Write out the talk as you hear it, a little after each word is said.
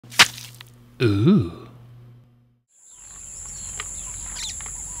Ooh.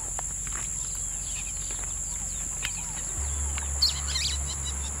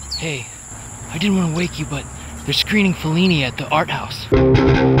 Hey, I didn't want to wake you, but they're screening Fellini at the art house.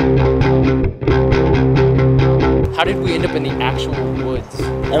 How did we end up in the actual woods?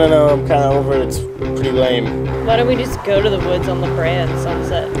 I don't know, I'm kind of over it. It's pretty lame. Why don't we just go to the woods on La Brea and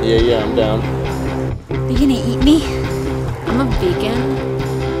Sunset? Yeah, I'm down. Are you gonna eat me? I'm a vegan.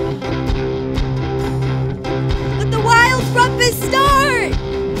 Let the wild rumpus start!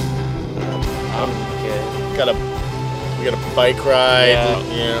 I'm good. We got a bike ride.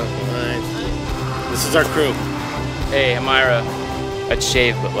 Yeah. Nice. This is our crew. Hey, Amira. I'd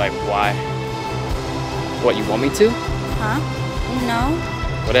shave, but like, why? What, you want me to? Huh? No.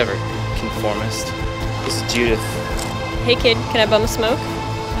 Whatever, conformist. This is Judith. Hey kid, can I bum a smoke?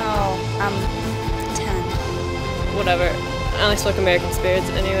 Oh, I'm 10. Whatever. I only smoke American spirits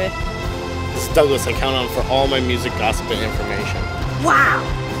anyway. This is Douglas. I count on for all my music, gossip, and information. Wow!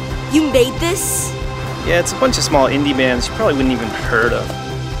 You made this? Yeah, it's a bunch of small indie bands you probably wouldn't even heard of.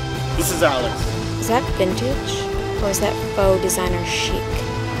 This is Alex. Is that vintage? Or is that faux designer chic?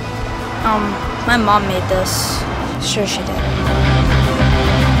 My mom made this. Sure she did.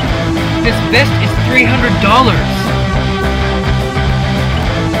 This vest is $300.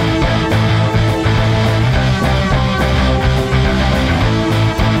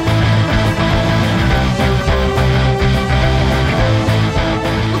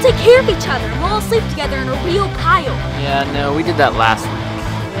 We'll take care of each other and we'll all sleep together in a real pile. Yeah, no, we did that last week.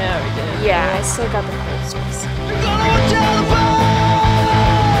 Yeah, we did. Yeah, I still got the cold sores.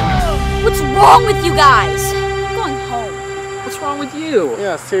 What's wrong with you guys? I'm going home. What's wrong with you?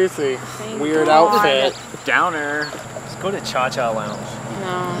 Yeah, seriously. Weird God. outfit. Downer. Let's go to Cha-Cha Lounge.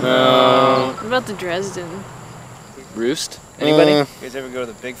 No. What about the Dresden? Roost? Anybody? You guys ever go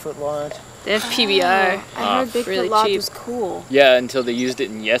to the Bigfoot Lodge? They have PBR. I heard Bigfoot really Lodge cheap. was cool. Yeah, until they used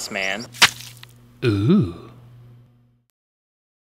it in Yes Man. Ooh.